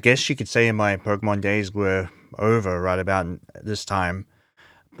 I guess you could say my Pokemon days were over right about this time,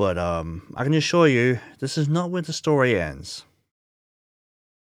 but I can assure you, this is not where the story ends.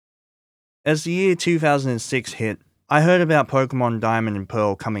 As the year 2006 hit, I heard about Pokemon Diamond and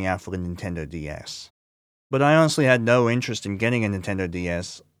Pearl coming out for the Nintendo DS. But I honestly had no interest in getting a Nintendo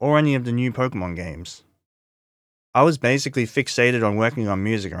DS or any of the new Pokemon games. I was basically fixated on working on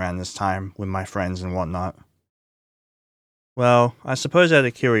music around this time with my friends and whatnot. Well, I suppose out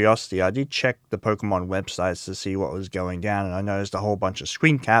of curiosity, I did check the Pokemon websites to see what was going down, and I noticed a whole bunch of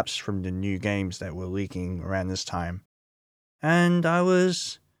screen caps from the new games that were leaking around this time. And I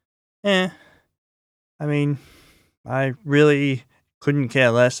was, I mean, I really couldn't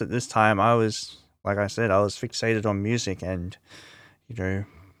care less at this time. I was, like I said, I was fixated on music and,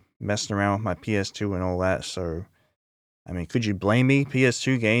 messing around with my PS2 and all that, so I mean, could you blame me?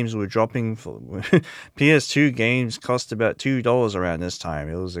 PS2 games were dropping for PS2 games cost about $2 around this time.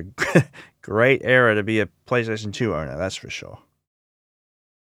 It was a great era to be a PlayStation 2 owner, that's for sure.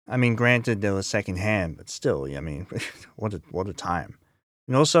 I mean, granted, they were secondhand, but still, I mean, what a time.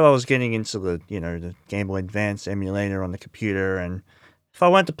 And also, I was getting into the Game Boy Advance emulator on the computer, and if I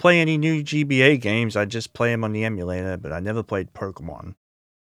wanted to play any new GBA games, I'd just play them on the emulator, but I never played Pokemon.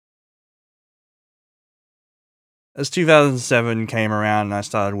 As 2007 came around and I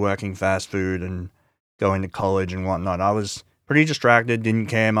started working fast food and going to college and whatnot, I was pretty distracted, didn't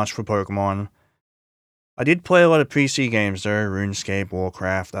care much for Pokemon. I did play a lot of PC games though, RuneScape,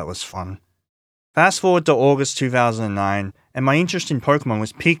 Warcraft, that was fun. Fast forward to August 2009, and my interest in Pokemon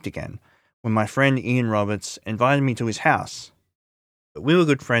was piqued again when my friend Ian Roberts invited me to his house. We were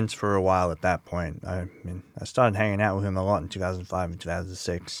good friends for a while at that point. I started hanging out with him a lot in 2005 and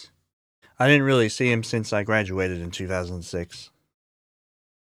 2006. I didn't really see him since I graduated in 2006.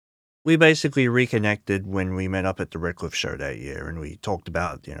 We basically reconnected when we met up at the Redcliffe show that year, and we talked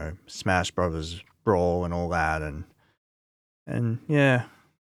about, Smash Brothers Brawl and all that, and yeah.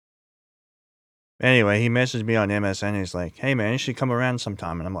 Anyway, he messaged me on MSN, he's like, hey man, you should come around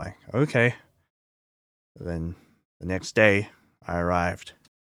sometime, and I'm like, okay. Then, the next day, I arrived.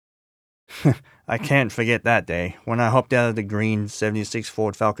 I can't forget that day. When I hopped out of the green 76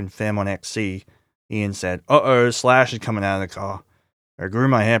 Ford Falcon Fairmont XC, Ian said, uh-oh, Slash is coming out of the car. I grew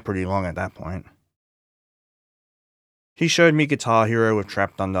my hair pretty long at that point. He showed me Guitar Hero with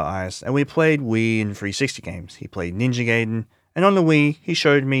Trapped Under Ice, and we played Wii and 360 games. He played Ninja Gaiden, and on the Wii, he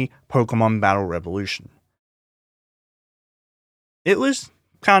showed me Pokémon Battle Revolution. It was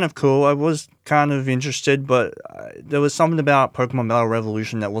kind of cool. I was kind of interested, but there was something about Pokemon Battle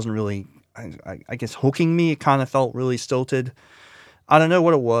Revolution that wasn't really, I guess, hooking me. It kind of felt really stilted. I don't know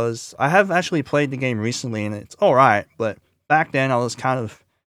what it was. I have actually played the game recently, and it's alright, but back then I was kind of,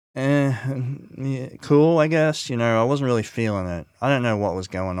 cool, I guess. I wasn't really feeling it. I don't know what was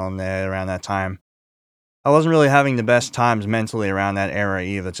going on there around that time. I wasn't really having the best times mentally around that era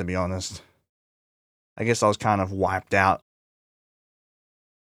either, to be honest. I guess I was kind of wiped out.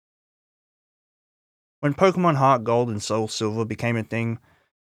 When Pokemon Heart Gold and Soul Silver became a thing,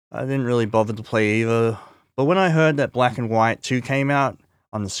 I didn't really bother to play either. But when I heard that Black and White 2 came out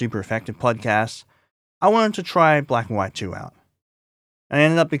on the Super Effective podcast, I wanted to try Black and White 2 out. And it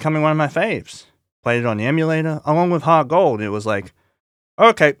ended up becoming one of my faves. Played it on the emulator, along with Heart Gold. It was like,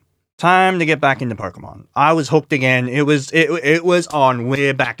 okay, time to get back into Pokemon. I was hooked again. It was on.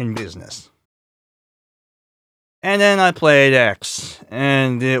 We're back in business. And then I played X,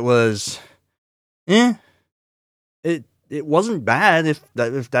 and it was, It wasn't bad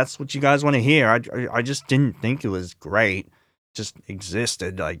if that's what you guys want to hear. I just didn't think it was great. Just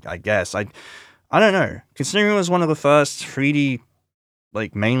existed, I guess. I don't know. Considering it was one of the first 3D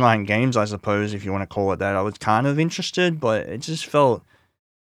mainline games, I suppose, if you want to call it that, I was kind of interested, but it just felt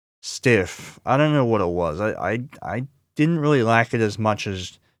stiff. I don't know what it was. I didn't really like it as much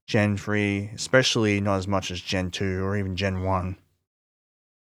as Gen 3, especially not as much as Gen 2 or even Gen 1.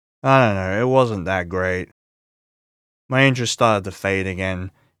 I don't know. It wasn't that great. My interest started to fade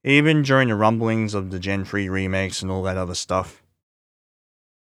again, even during the rumblings of the Gen 3 remakes and all that other stuff.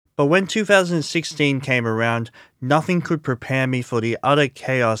 But when 2016 came around, nothing could prepare me for the utter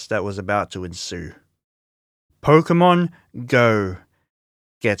chaos that was about to ensue. Pokémon Go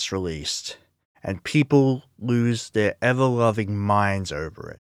gets released, and people lose their ever-loving minds over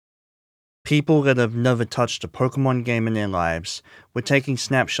it. People that have never touched a Pokemon game in their lives were taking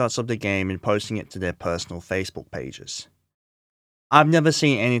snapshots of the game and posting it to their personal Facebook pages. I've never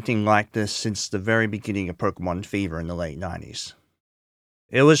seen anything like this since the very beginning of Pokemon Fever in the late 90s.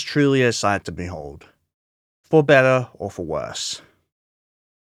 It was truly a sight to behold. For better or for worse.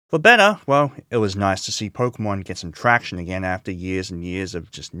 For better, well, it was nice to see Pokemon get some traction again after years and years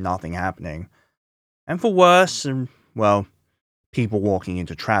of just nothing happening. And for worse, well, people walking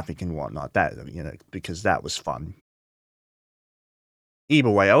into traffic and whatnot, because that was fun. Either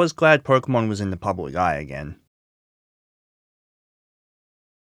way, I was glad Pokemon was in the public eye again.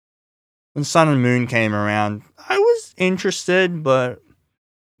 When Sun and Moon came around, I was interested, but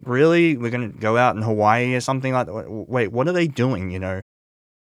really? We're gonna go out in Hawaii or something like that? Wait, what are they doing,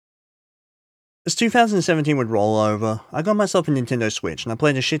 As 2017 would roll over, I got myself a Nintendo Switch, and I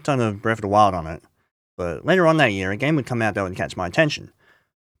played a shit ton of Breath of the Wild on it. But later on that year, a game would come out that would catch my attention.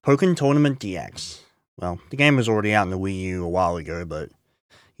 Pokken Tournament DX. Well, the game was already out in the Wii U a while ago, but,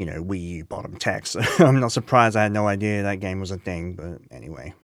 Wii U bottom tech, so I'm not surprised I had no idea that game was a thing, but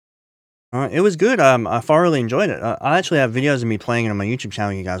anyway. It was good. I thoroughly enjoyed it. I actually have videos of me playing it on my YouTube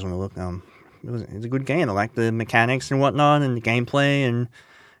channel. You guys want to look? It's a good game. I like the mechanics and whatnot, and the gameplay. And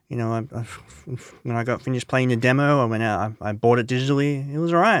when I got finished playing the demo, I went out. I bought it digitally. It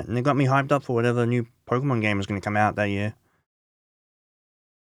was alright, and it got me hyped up for whatever new Pokemon game was going to come out that year.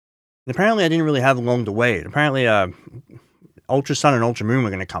 And apparently, I didn't really have long to wait. Apparently, Ultra Sun and Ultra Moon were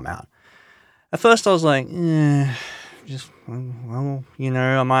going to come out. At first, I was like, I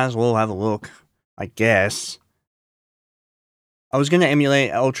might as well have a look, I guess. I was going to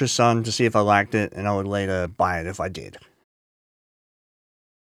emulate Ultra Sun to see if I liked it, and I would later buy it if I did.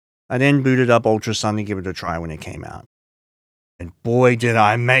 I then booted up Ultra Sun to give it a try when it came out. And boy did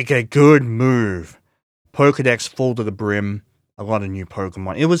I make a good move. Pokedex full to the brim, a lot of new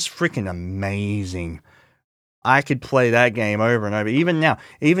Pokemon. It was freaking amazing. I could play that game over and over. Even now,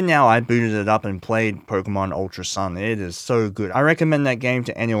 I booted it up and played Pokemon Ultra Sun. It is so good. I recommend that game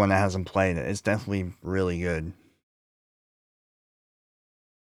to anyone that hasn't played it. It's definitely really good.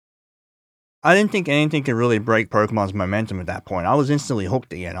 I didn't think anything could really break Pokemon's momentum at that point. I was instantly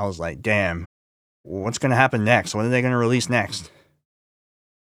hooked again. I was like, damn, what's going to happen next? What are they going to release next?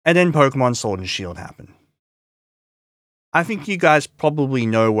 And then Pokemon Sword and Shield happened. I think you guys probably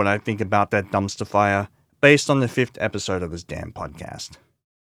know what I think about that dumpster fire based on the 5th episode of this damn podcast.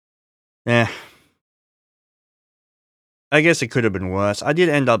 I guess it could have been worse. I did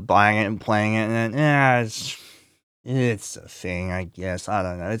end up buying it and playing it, and it's a thing, I guess. I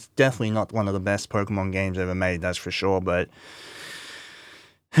don't know. It's definitely not one of the best Pokemon games ever made, that's for sure, but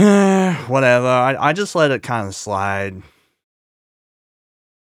whatever. I just let it kind of slide.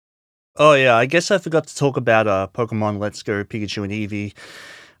 Oh yeah, I guess I forgot to talk about Pokemon Let's Go Pikachu and Eevee.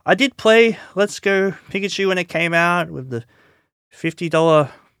 I did play Let's Go Pikachu when it came out with the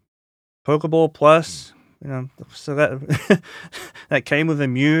 $50 Pokeball Plus. So that that came with a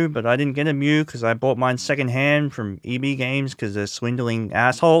Mew, but I didn't get a Mew because I bought mine secondhand from EB Games because they're swindling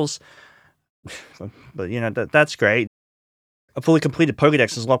assholes. But that's great. A fully completed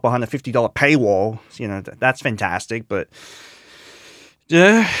Pokedex is locked behind a $50 paywall. That's fantastic. But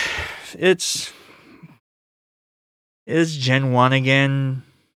it's Gen 1 again.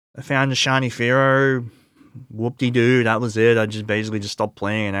 I found a shiny Fearow. Whoop-de-doo, that was it. I just basically stopped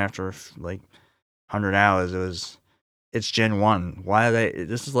playing after like 100 hours. It's Gen 1. Why are they?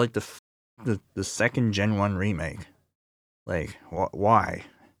 This is like the second Gen 1 remake. Like, why?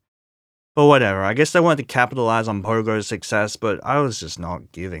 But whatever. I guess they wanted to capitalize on Pogo's success, but I was just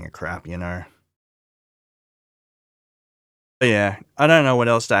not giving a crap, But yeah, I don't know what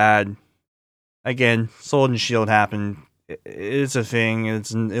else to add. Again, Sword and Shield happened. It's a thing.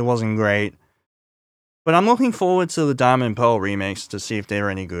 It wasn't great. But I'm looking forward to the Diamond and Pearl remakes to see if they're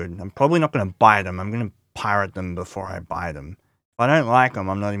any good. I'm probably not going to buy them. I'm going to pirate them before I buy them. If I don't like them,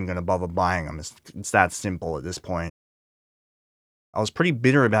 I'm not even going to bother buying them. It's that simple at this point. I was pretty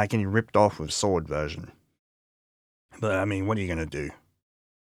bitter about getting ripped off with Sword version. But I mean, what are you going to do?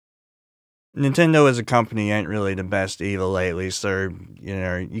 Nintendo as a company ain't really the best either lately, so,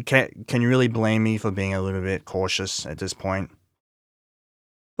 can you really blame me for being a little bit cautious at this point?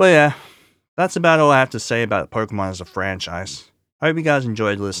 But yeah, that's about all I have to say about Pokemon as a franchise. I hope you guys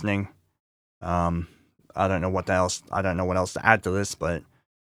enjoyed listening. I don't know what else to add to this, but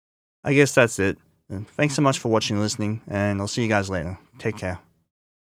I guess that's it. Thanks so much for watching and listening, and I'll see you guys later. Take care.